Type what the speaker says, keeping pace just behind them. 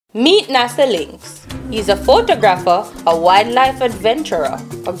Meet NASA Lynx. He's a photographer, a wildlife adventurer,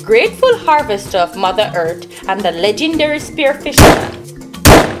 a grateful harvester of Mother Earth, and a legendary spear fisherman.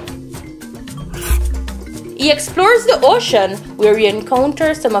 He explores the ocean where he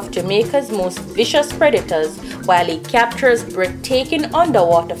encounters some of Jamaica's most vicious predators while he captures breathtaking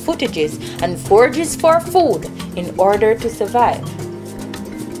underwater footages and forages for food in order to survive.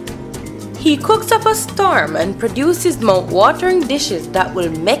 He cooks up a storm and produces mouth-watering dishes that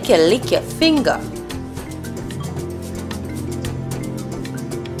will make you lick your finger.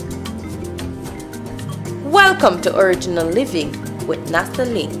 Welcome to Original Living with NASA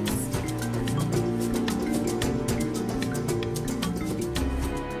Lynx.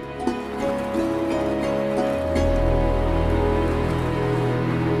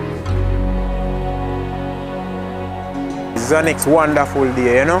 This is the next wonderful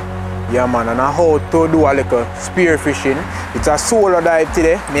day, you know. Yeah man, and I how to do a little spear fishing. It's a solo dive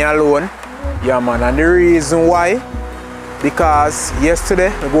today, me alone. Yeah man, and the reason why, because yesterday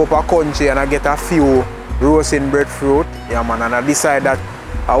I go up a country and I get a few roasting breadfruit. Yeah man, and I decide that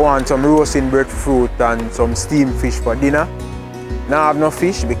I want some roasting breadfruit and some steamed fish for dinner. Now I have no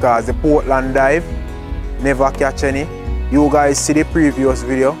fish because the Portland dive never catch any. You guys see the previous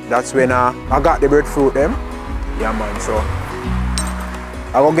video, that's when I got the breadfruit them. Yeah man, so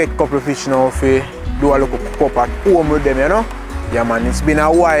I go get a couple of fish now for do a little cook up at home with them, you know. Yeah man, it's been a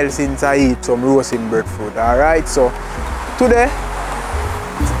while since I eat some roasting breadfruit, alright. So today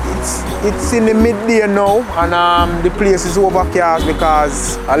it's in the midday now and the place is overcast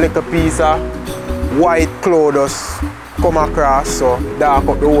because a little piece of white cloud just come across, so dark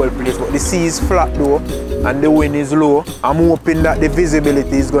up the whole place. But the sea is flat though and the wind is low. I'm hoping that the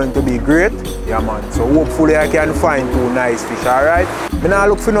visibility is going to be great. Yeah man, so hopefully I can find two nice fish, alright? I don't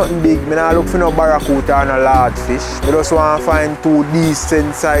look for nothing big, I don't look for no barracuda or no large fish. I just want to find two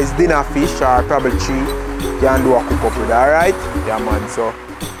decent sized dinner fish or probably three. Can do a cook up with, alright? Yeah man, so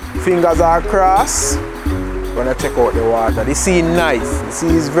fingers are crossed. Gonna check out the water. The sea is nice, the sea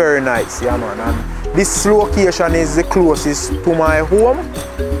is very nice, yeah man. And this location is the closest to my home,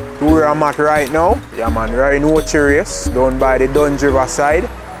 to where I'm at right now. Yeah man, we're in Ocherius, down by the Dunge River side.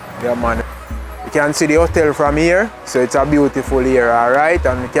 Yeah man. You can see the hotel from here, so it's a beautiful area, alright?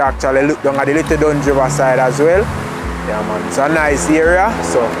 And you can actually look down at the little Dunge River side as well. Yeah man, it's a nice area,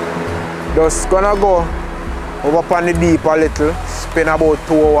 so just gonna go over on the deep a little, spend about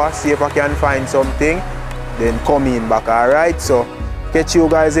 2 hours, see if I can find something, then come in back, alright? So catch you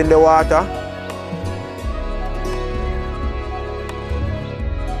guys in the water.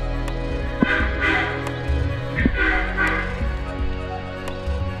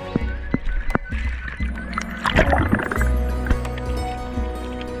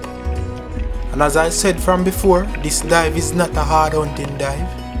 And as I said from before, this dive is not a hard hunting dive.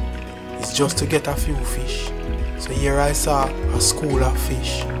 It's just to get a few fish. So here I saw a school of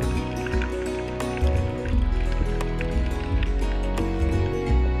fish.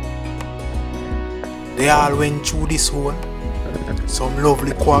 They all went through this hole. Some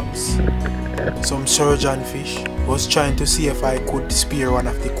lovely crabs, some surgeon fish. I was trying to see if I could spear one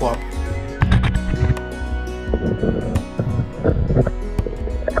of the crab.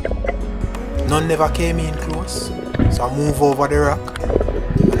 None never came in close, so I move over the rock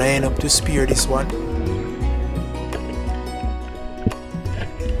and I end up to spear this one.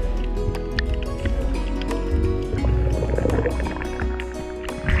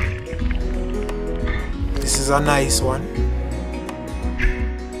 This is a nice one.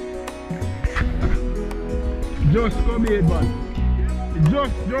 Just come in, man.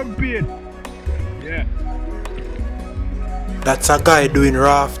 Just jump in. Yeah. That's a guy doing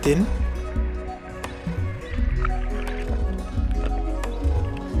rafting.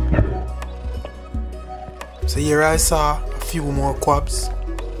 So here I saw a few more crabs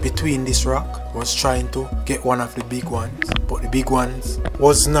between this rock. I was trying to get one of the big ones, but the big ones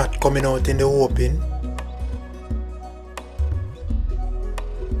was not coming out in the open.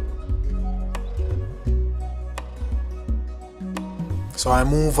 So I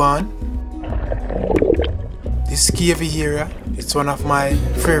move on. This cavey area, it's one of my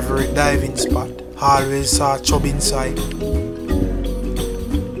favorite diving spots. Always saw chub inside.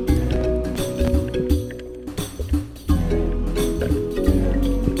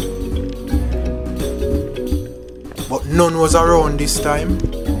 But none was around this time.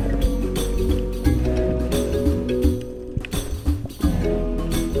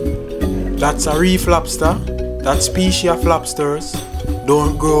 That's a reef lobster. That species of lobsters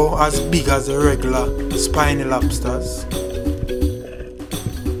don't grow as big as the regular spiny lobsters.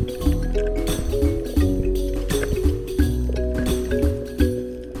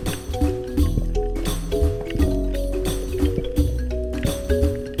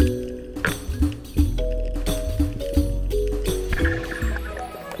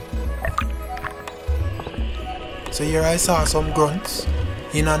 here I saw some grunts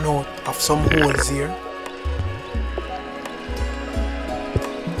in and out of some holes here.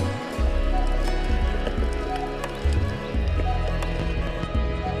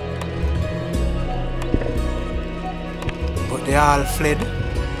 But they all fled.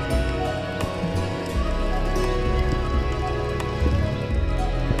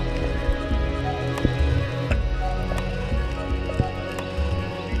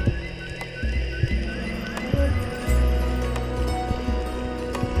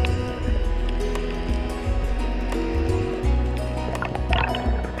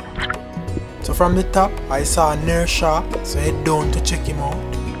 So from the top, I saw a near shark, so I head down to check him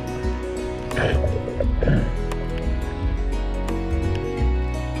out.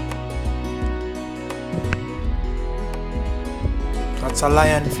 That's a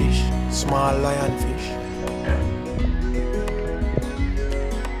lionfish, small lionfish.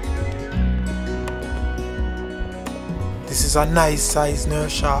 This is a nice size near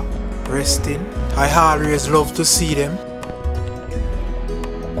shark, resting. I always love to see them.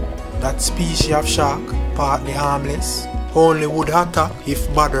 That species of shark, partly harmless, only would attack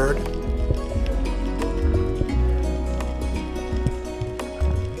if bothered.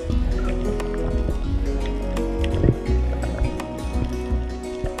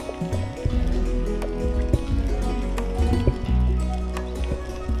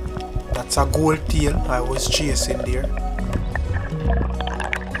 That's a gold tail I was chasing there.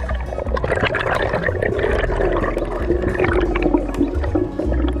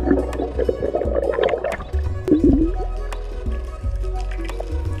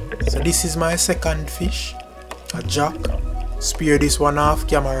 So this is my second fish, a jack. Spear this one off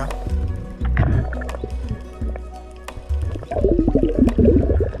camera.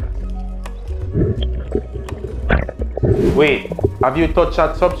 Wait, have you touched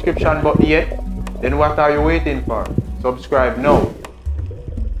that subscription button yet? Then what are you waiting for? Subscribe now.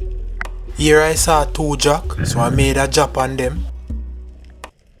 Here I saw two jack, so I made a jump on them.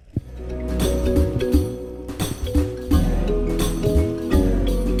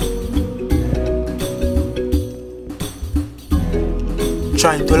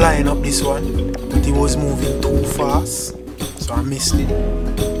 Trying to line up this one, but he was moving too fast, so I missed it.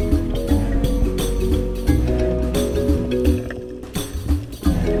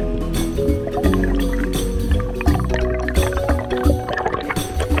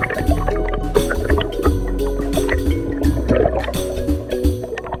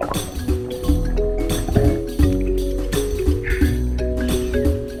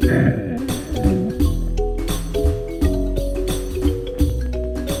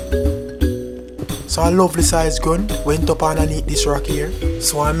 So a lovely sized gun went up underneath this rock here,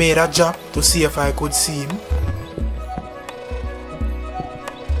 so I made a jump to see if I could see him.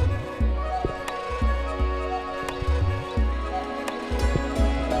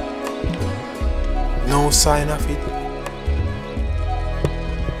 No sign of it.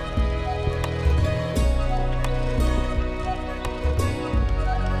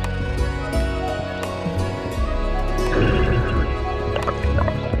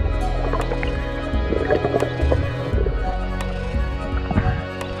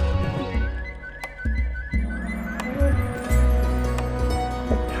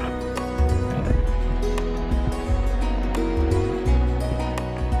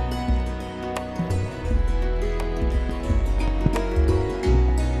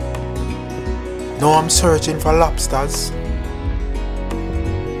 Now I'm searching for lobsters.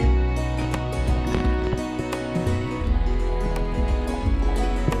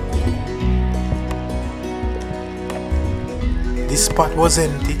 This spot was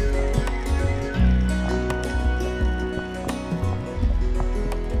empty.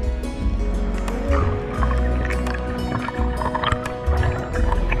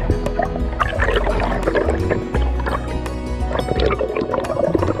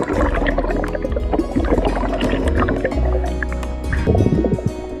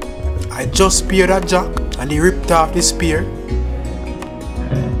 I just speared a jack and he ripped off the spear.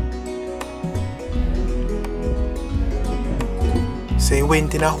 So he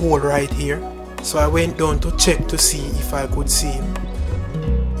went in a hole right here. So I went down to check to see if I could see him.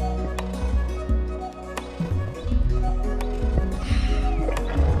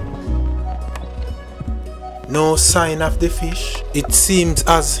 No sign of the fish. It seems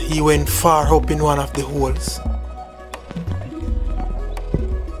as he went far up in one of the holes.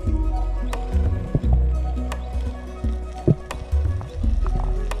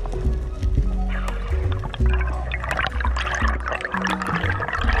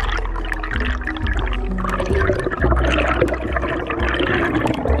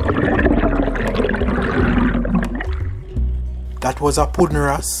 was a pudding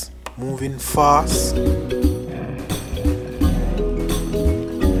ras, moving fast.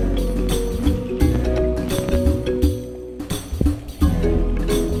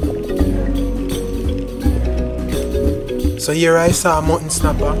 So here I saw a mutton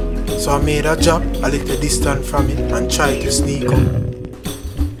snapper, so I made a jump a little distance from it and tried to sneak up.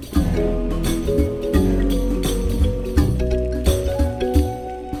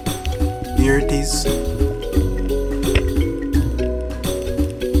 Here it is.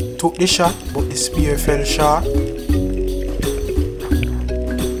 Took the shot, but the spear fell short.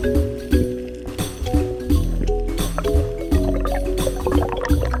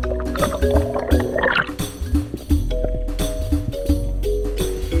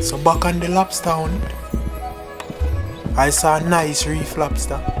 So back on the lobster hunt, I saw a nice reef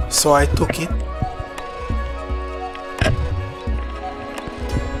lobster, so I took it.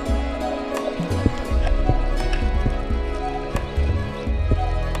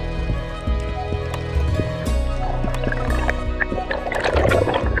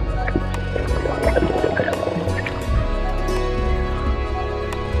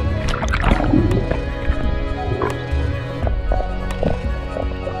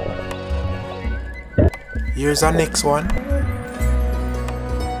 Here's our next one.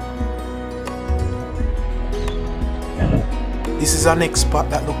 This is our next spot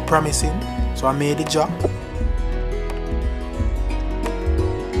that looked promising, so I made a drop.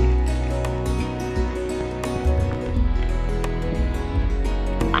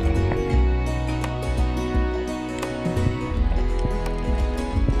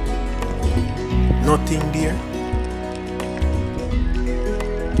 Nothing there.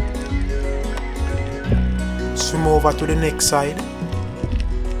 Swim over to the next side.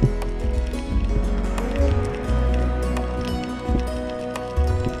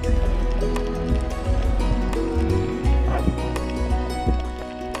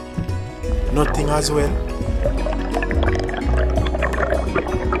 Nothing as well.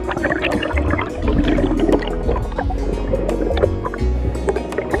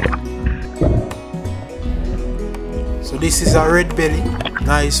 So this is a red belly,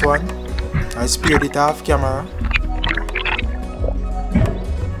 nice one. I speared it off camera.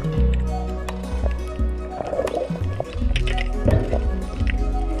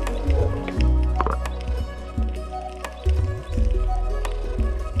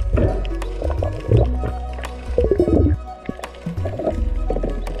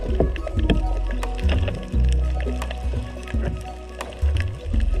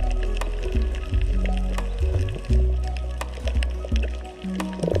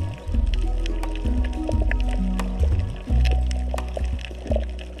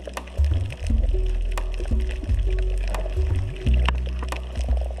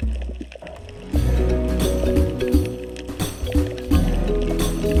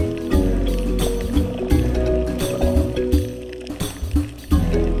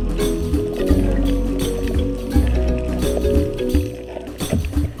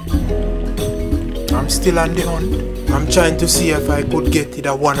 Still on the hunt. I'm trying to see if I could get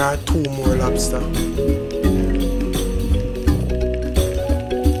either one or two more lobster.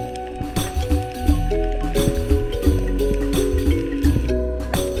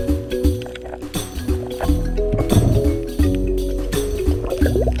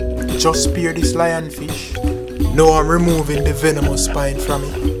 Just spear this lionfish. Now I'm removing the venomous spine from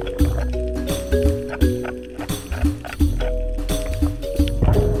it.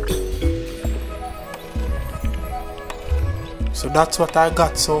 So that's what I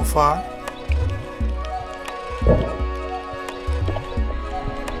got so far.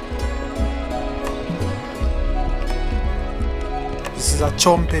 This is a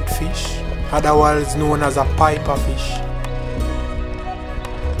trumpet fish, otherwise known as a piper fish.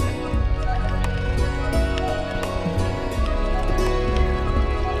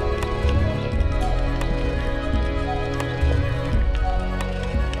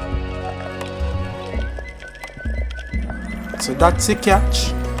 So that's a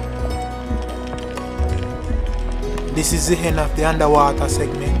catch. This is the end of the underwater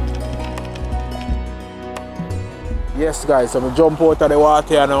segment. Yes guys, so I jump out of the water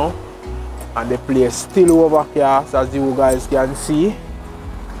here now. And the place still overcast as you guys can see.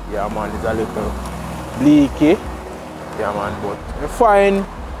 Yeah man, it's a little bleaky. Yeah man, but I find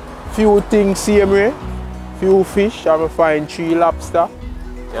few things same way. Few fish and I find 3 lobster.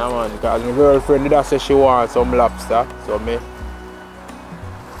 Yeah man, because my girlfriend did say she wants some lobster. So me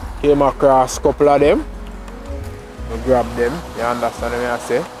came across a couple of them. I grab them, you understand what I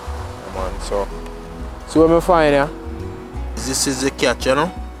say? Yeah man, so what I find here? This is the catch, you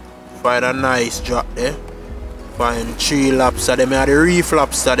know. Find a nice drop there. Find 3 lobster. Them are the reef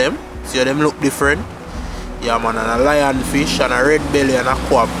lobster them. See them look different. Yeah man, and a lionfish and a red belly and a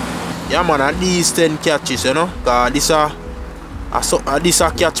crab. Yeah man, and these 10 catches, you know. Cause this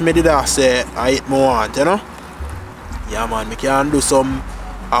a catch me did I say I eat more want, you know. Yeah man, we can do some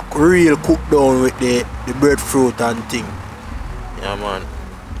real cook down with the breadfruit and thing. Yeah man.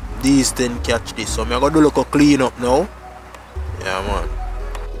 These 10 catch this. So I'm gonna do a little clean up now. Yeah man.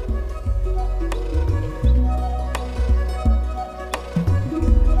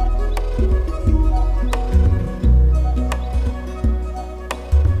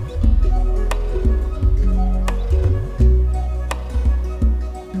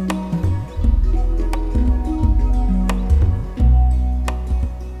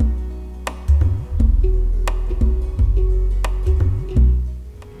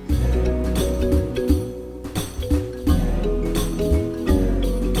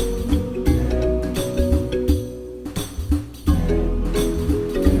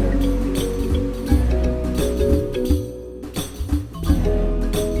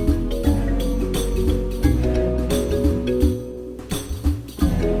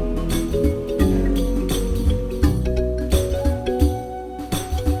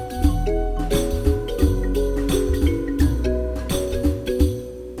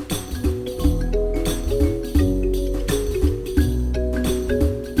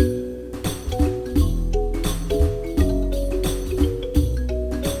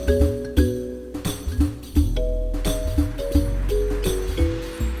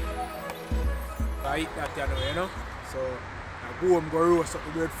 I eat that, you know. So I go home, go roast up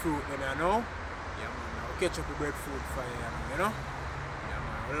the breadfruit, then you know. Yeah man, I'll catch up the breadfruit fire, you know. Yeah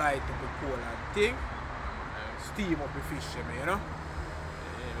man, light up the coal and thing. And steam up the fish, you know.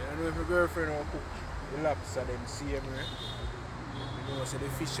 Yeah, I know if my girlfriend will cook the lobster, then see me. You know, so the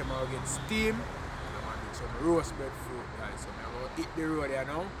fish will get steam. Yeah man, do some roast breadfruit, guys. So I'm going to eat the road, you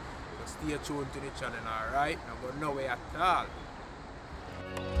know. So stay tuned to the channel, alright? I'm going nowhere at all.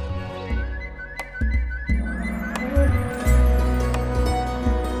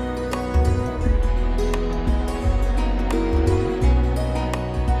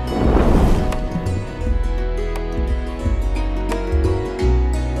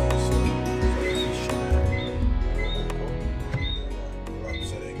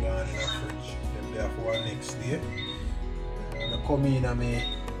 Come in and me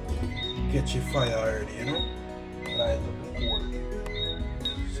catch a fire already, you know. Light up the coal.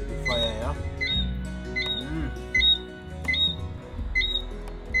 See the fire, yeah?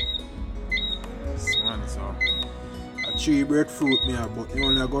 This one, so a 3 breadfruit me have, but you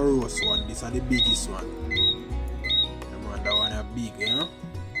only go roast one. This is the biggest one. The man, that one is big, you know.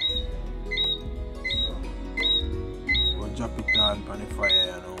 So go drop it on the fire,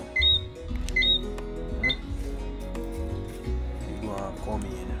 you know. Come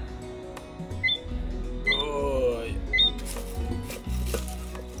in. Oh, yeah.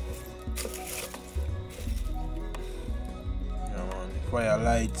 Yeah man, the fire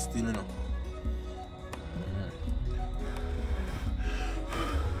light still, you know.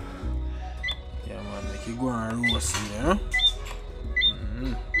 Yeah man, make it go and roast it, you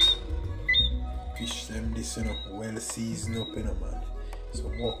know. Fish them this, you know, well seasoned up, you know man.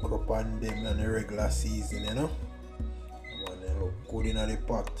 Some okra on them and the regular season, you know. Good in the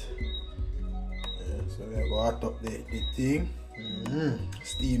pot. Yeah, so we are going to hot up the thing.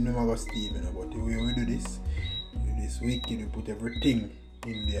 Steam them, I go steam, you know, but the way we do this wicked, we put everything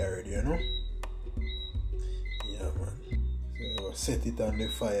in there already, you know. Yeah man. So we go set it on the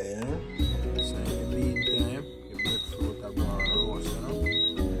fire, you know. So in the meantime, the breadfruit are going to roast, you know.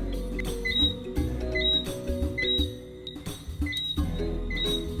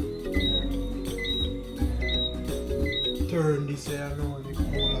 Turn this here now, the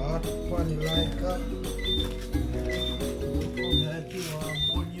coal hot pan like that. Come like you want to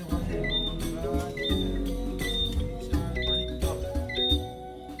burn you on the road. Start pan it up.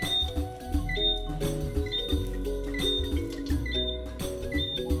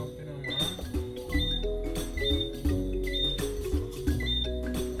 Pull up, you know, man.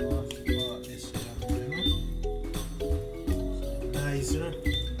 This here, you know. Nice, you know.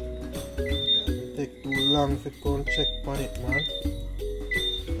 Take too long to come check on it, man.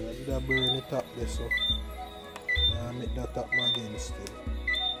 I did I burn it up there, so I make that up again still.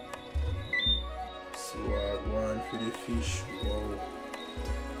 So I go on for the fish. Wow.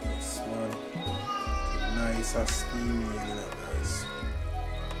 Yes man. Nice and steamy, you know, guys.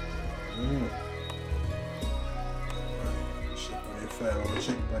 Check on the fire, I'll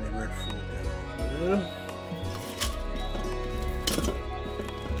check on the breadfruit then.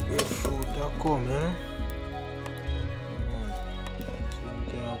 Breadfruit that come, you know.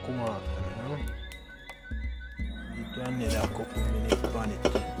 come out, you know. You can need a couple minutes on it.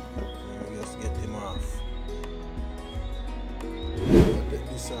 Just get him off. I'll take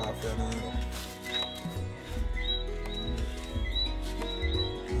this off, you know.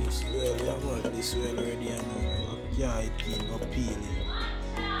 This well, you have got this well already, you know. Yeah, it can go peel it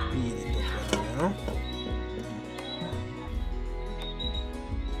up, you know.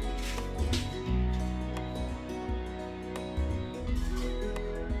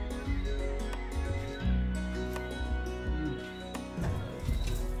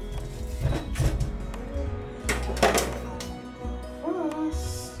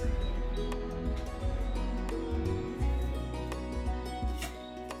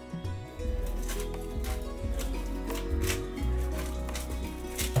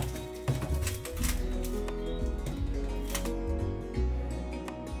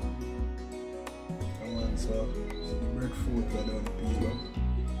 So the breadfruit I don't peel up.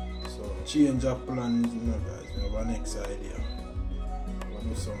 So change of plans, you know guys, we have our next idea. I'm gonna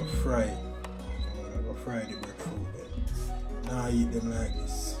do some fry. I'm gonna fry the breadfruit then. Now I eat them like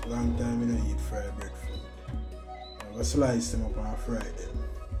this. Long time I don't eat fried breadfruit. I'm gonna slice them up and fry them.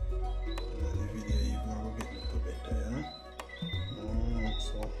 And the video even will get a little better, you know?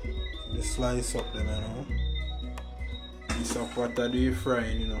 So the slice up them, you know. This up what I do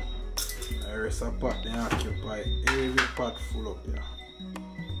frying, you know. The rest of pot they occupy every pot full up here.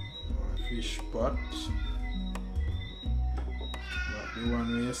 Fish pot. But the one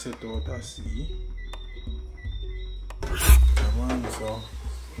where you set out to sea. Come on, so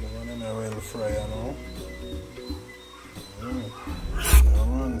the one in a well fry, you know.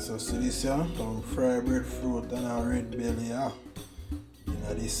 Come on, so see this here? Some fried breadfruit and a red belly here. You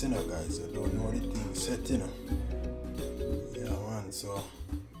know this, you know guys, you don't know the thing set, you know. Yeah man, so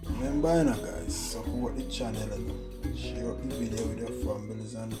remember, you know, guys, support the channel and share the video with your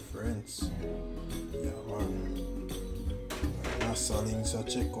families and friends. Yeah, man. That's all links I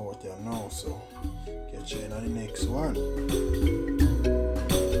check out here now, so catch you in the next one.